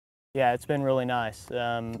Yeah, it's been really nice.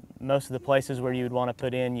 Most of the places where you would want to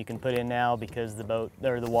put in, you can put in now because the boat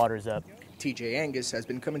or the water's up. TJ Angus has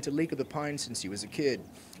been coming to Lake of the Pines since he was a kid.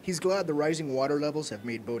 He's glad the rising water levels have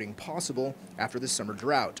made boating possible after the summer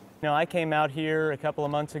drought. You know, I came out here a couple of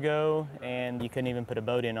months ago and you couldn't even put a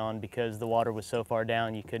boat in on because the water was so far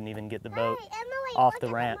down you couldn't even get the boat off the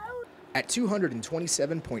ramp. At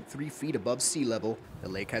 227.3 feet above sea level, the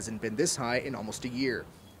lake hasn't been this high in almost a year.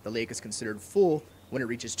 The lake is considered full when it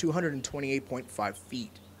reaches 228.5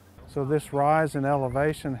 feet. So this rise in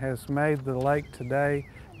elevation has made the lake today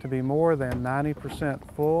to be more than 90%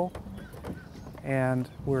 full, and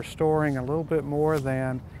we're storing a little bit more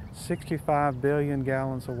than 65 billion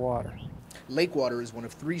gallons of water. Lake water is one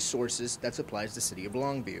of 3 sources that supplies the city of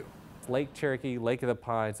Longview. Lake Cherokee, Lake of the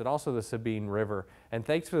Pines, and also the Sabine River. And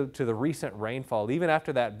thanks to the recent rainfall, even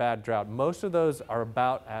after that bad drought, most of those are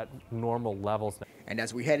about at normal levels now. And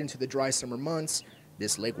as we head into the dry summer months,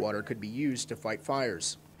 this lake water could be used to fight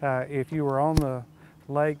fires. If you were on the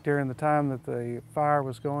lake during the time that the fire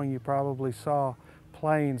was going, you probably saw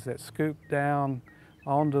planes that scooped down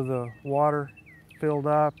onto the water, filled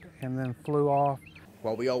up, and then flew off.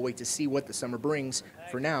 While we all wait to see what the summer brings,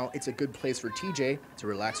 for now, it's a good place for TJ to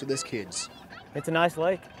relax with his kids. It's a nice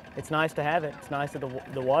lake. It's nice to have it. It's nice that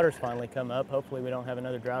the water's finally come up. Hopefully we don't have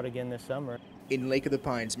another drought again this summer. In Lake of the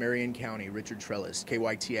Pines, Marion County, Richard Trellis,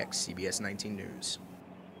 KYTX, CBS 19 News.